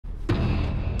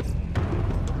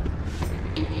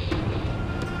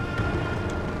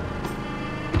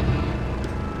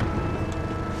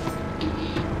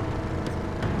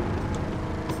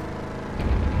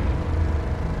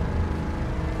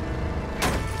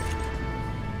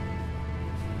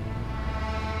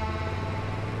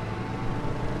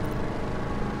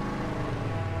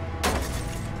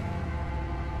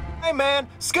Hey man,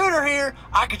 Scooter here.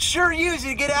 I could sure use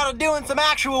you to get out of doing some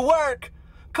actual work.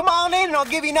 Come on in and I'll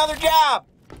give you another job.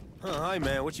 Hi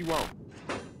man, what you want?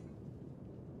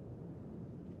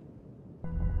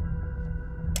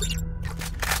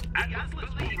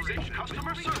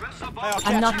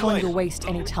 I'm not going to waste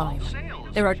any time.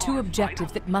 There are two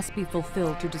objectives that must be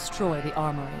fulfilled to destroy the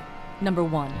Armory. Number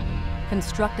 1,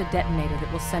 construct a detonator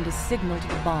that will send a signal to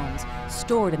the bombs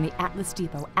stored in the Atlas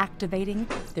Depot, activating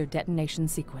their detonation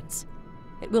sequence.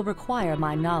 It will require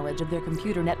my knowledge of their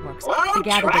computer networks to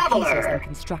gather the pieces and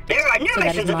construct it. There are new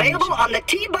missions available on the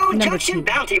T-Bone Junction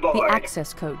Bounty Board. The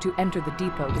access code to enter the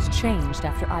depot was changed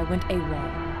after I went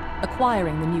AWOL.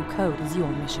 Acquiring the new code is your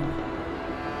mission.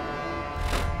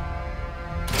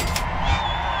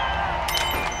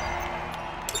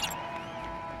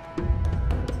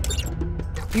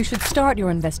 You should start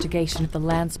your investigation at the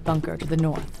Lance bunker to the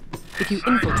north. If you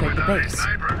infiltrate the base,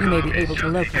 you may be able to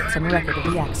locate some record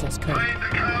of the access code.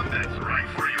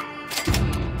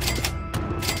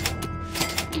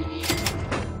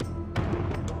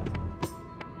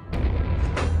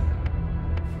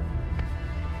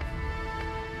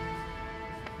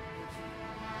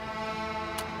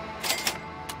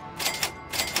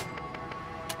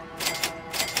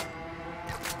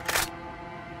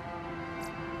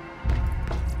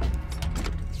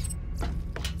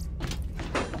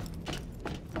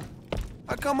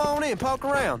 Come on in, poke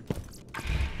around.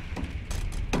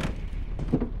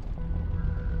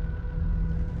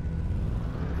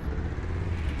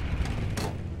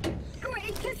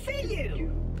 Great to see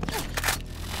you.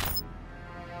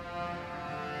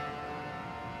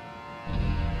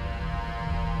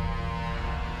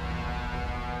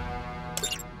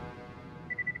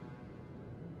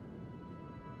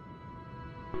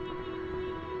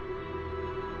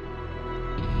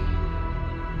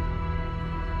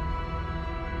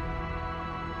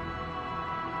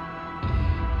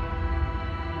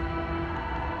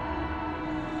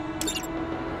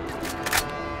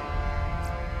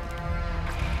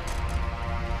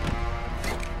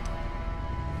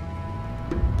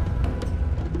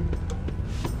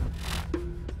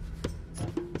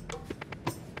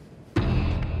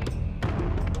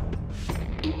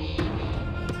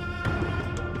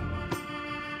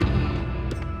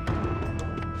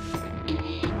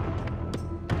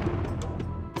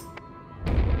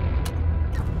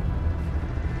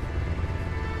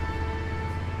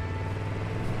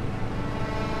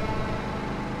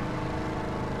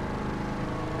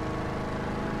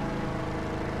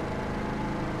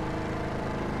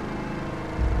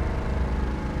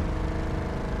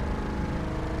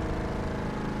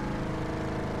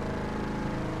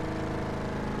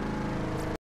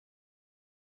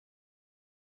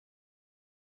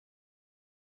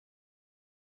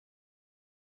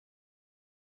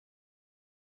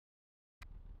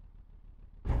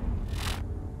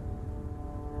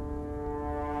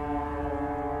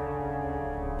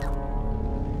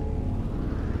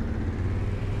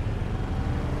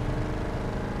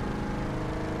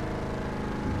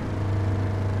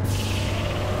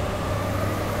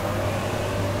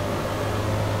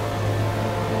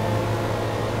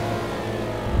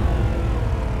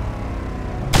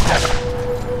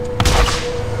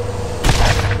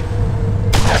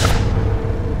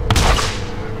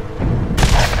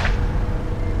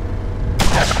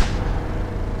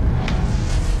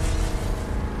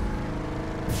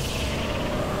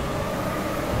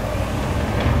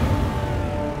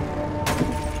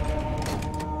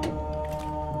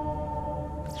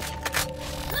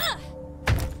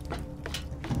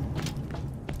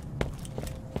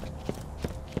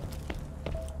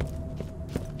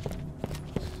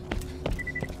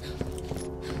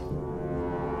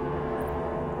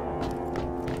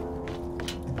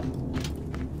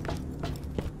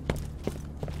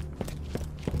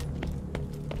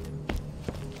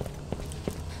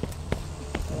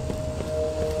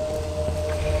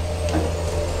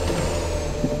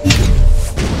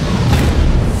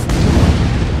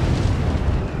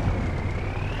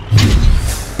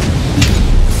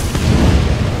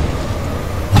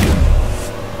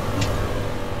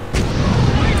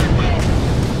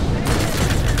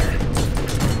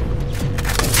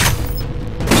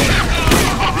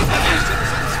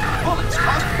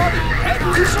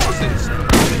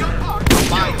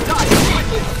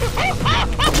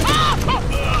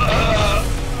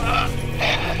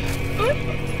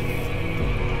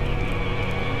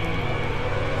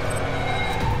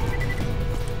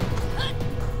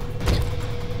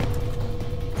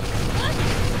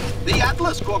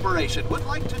 Corporation would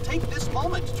like to take this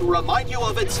moment to remind you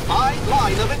of its fine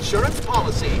line of insurance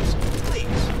policies. Please,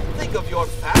 think of your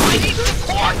family. I need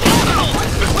support!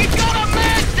 We've got a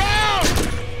man down!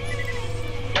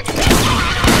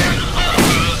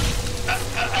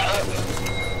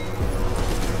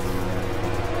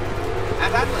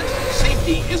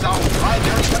 safety is our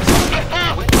primary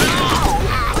concern. When you go,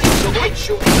 please avoid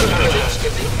shooting,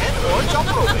 skipping, and/or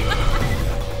jump roping.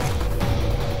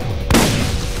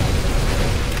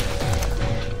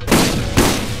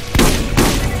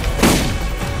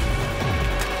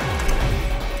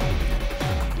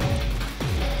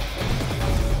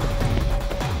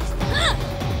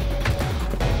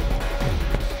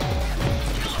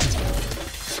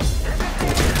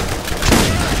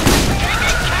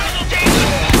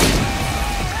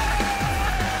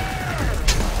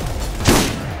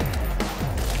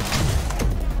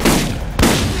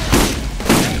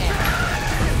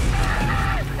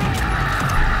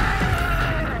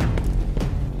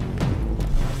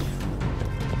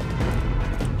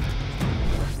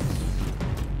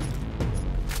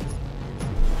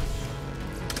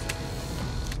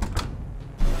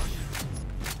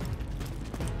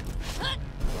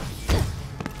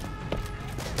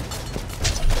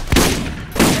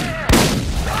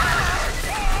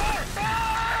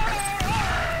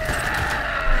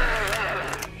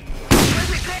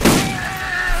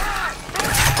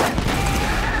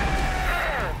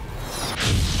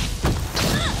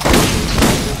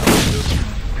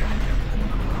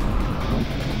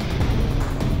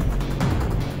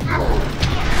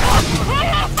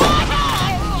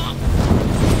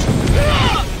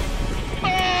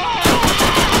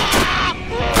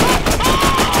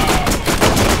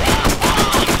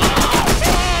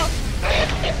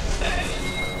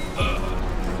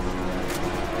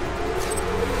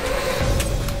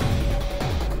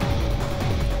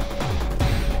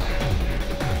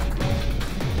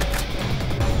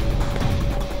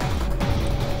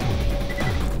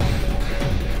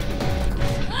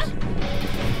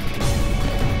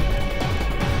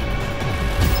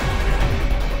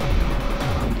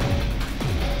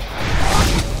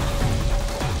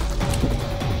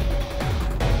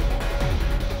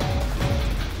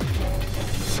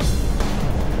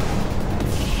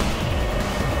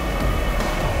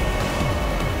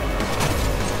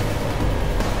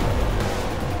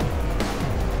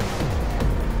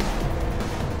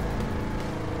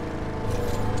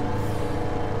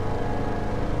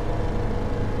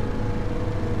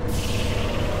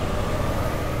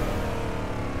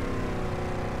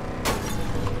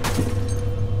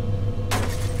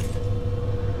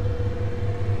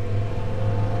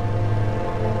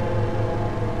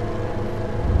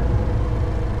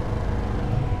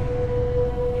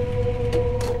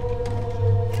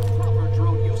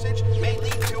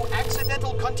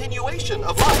 Continuation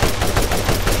of life.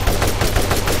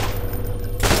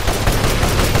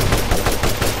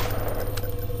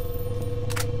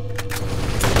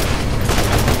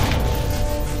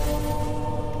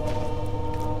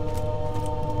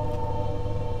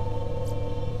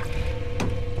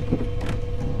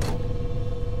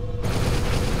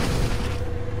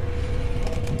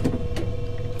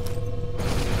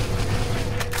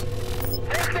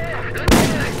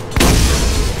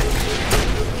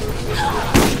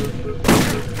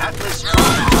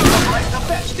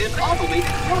 In automated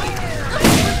flight.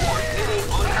 Report hitting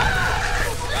on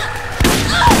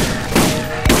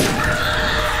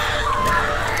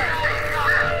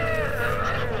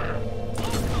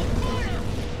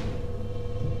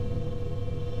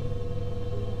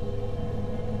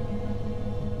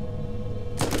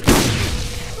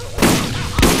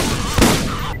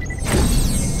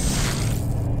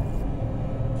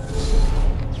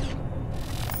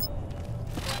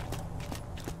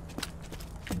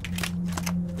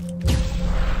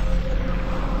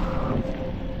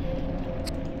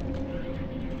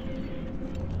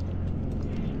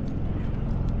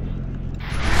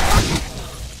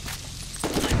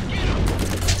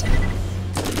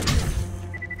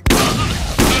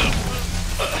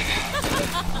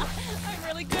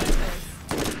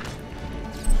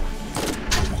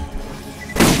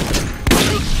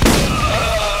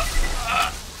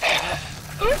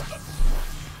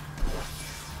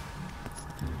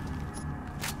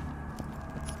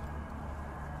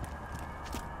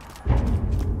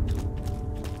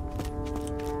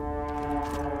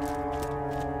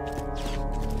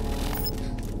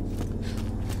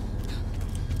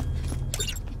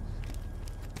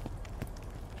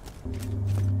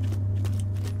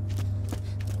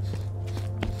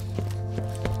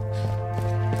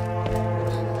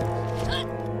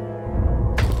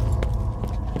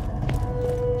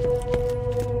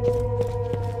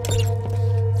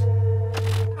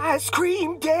Ice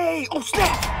cream day! Oh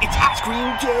snap! It's ice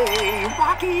cream day!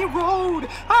 Rocky Road!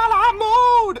 A la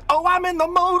mode! Oh, I'm in the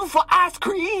mode for ice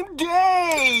cream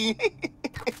day!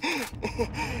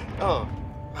 Oh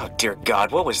dear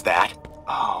God, what was that?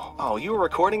 Oh, you were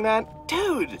recording that?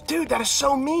 Dude, that is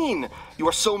so mean. You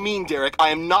are so mean, Derek. I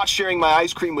am not sharing my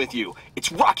ice cream with you.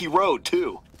 It's Rocky Road,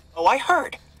 too. Oh, I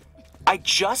heard. I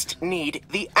just need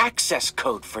the access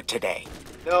code for today.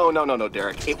 No,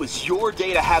 Derek. It was your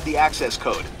day to have the access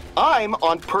code. I'm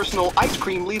on personal ice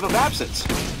cream leave of absence.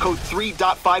 Code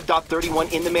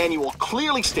 3.5.31 in the manual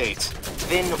clearly states.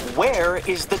 Then where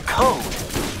is the code?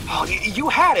 Oh, you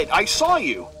had it. I saw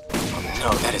you. Oh,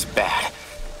 no, that is bad.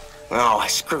 Oh, I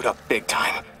screwed up big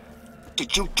time.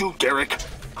 Did you do, Derek?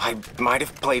 I might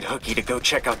have played hooky to go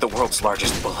check out the world's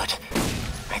largest bullet.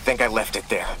 I think I left it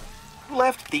there. You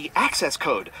left the access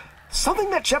code. Something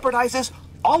that jeopardizes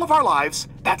all of our lives,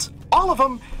 that's all of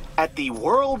them, at the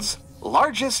world's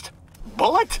largest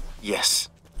bullet? Yes,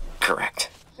 correct.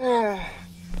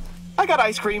 I got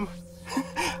ice cream.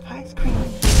 Ice cream.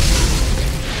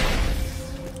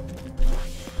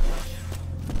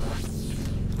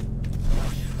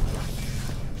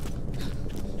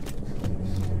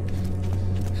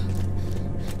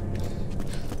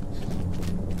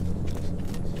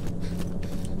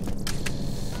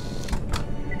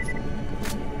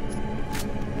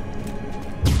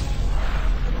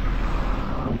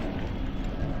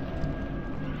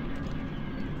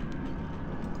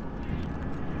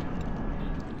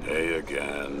 Hey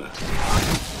again.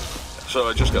 So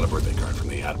I just got a birthday card from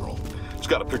the Admiral. It's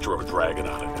got a picture of a dragon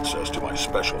on it. It says, "To my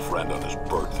special friend on his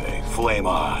birthday, flame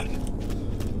on."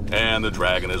 And the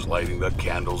dragon is lighting the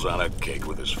candles on a cake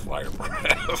with his fire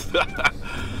breath.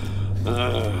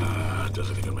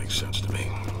 Doesn't even make sense to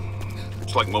me.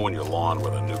 It's like mowing your lawn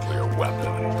with a nuclear weapon.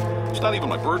 And it's not even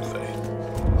my birthday.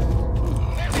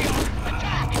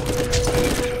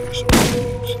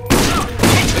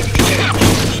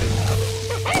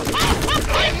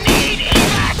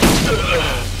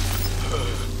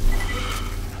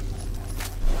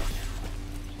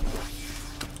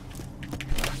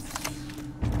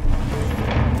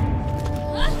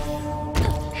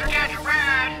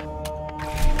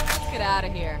 Get out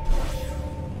of here.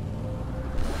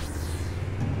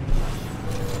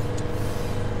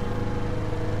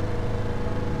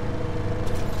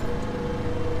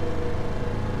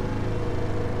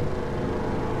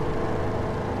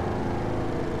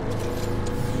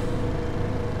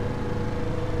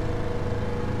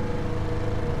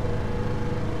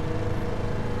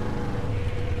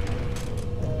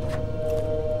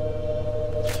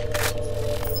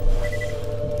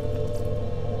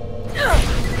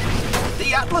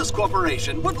 The Atlas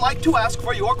Corporation would like to ask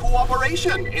for your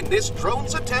cooperation in this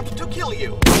drone's attempt to kill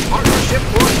you. Partnership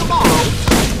for tomorrow.